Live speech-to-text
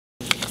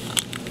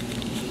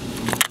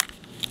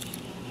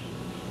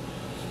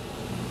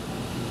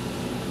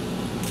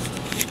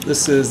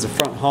This is the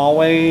front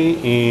hallway,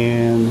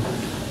 and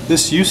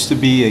this used to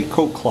be a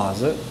coat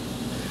closet,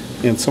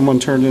 and someone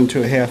turned it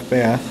into a half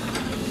bath,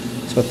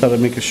 so I thought I'd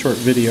make a short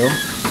video.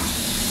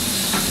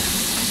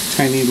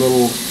 Tiny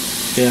little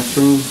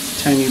bathroom,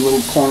 tiny little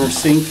corner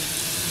sink,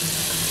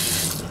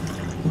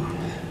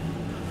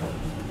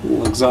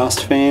 little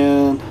exhaust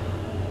fan,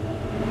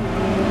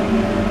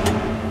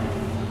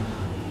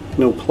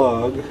 no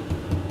plug,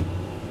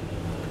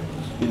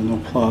 no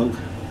plug.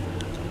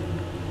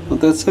 But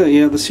that's it.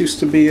 Yeah, this used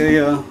to be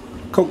a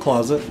coat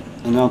closet,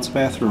 and now it's a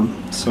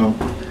bathroom. So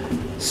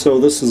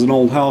this is an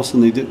old house,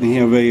 and they didn't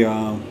have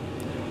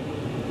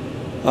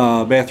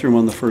a bathroom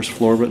on the first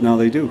floor, but now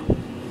they do.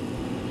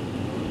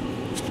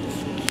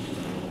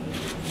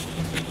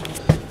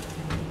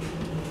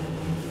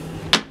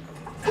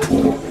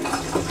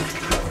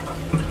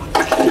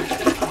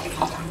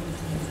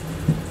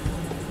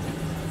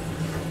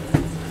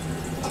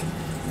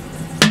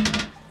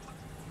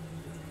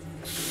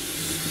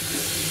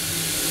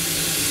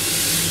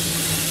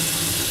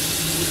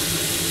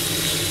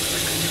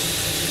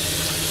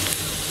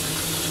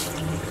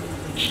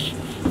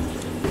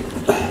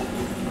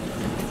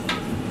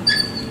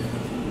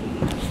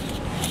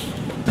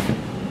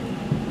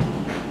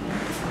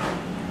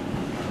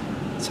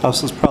 This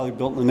house was probably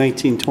built in the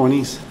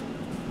 1920s.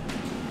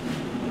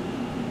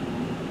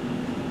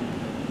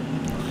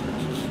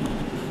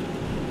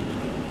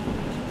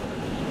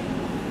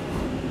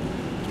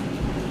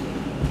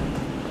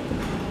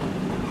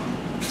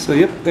 So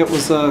yep, that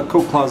was a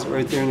coat closet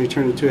right there, and they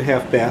turned it to a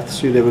half bath,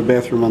 so you'd have a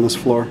bathroom on this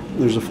floor.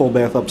 There's a full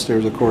bath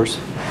upstairs, of course.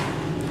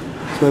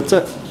 So that's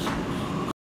it.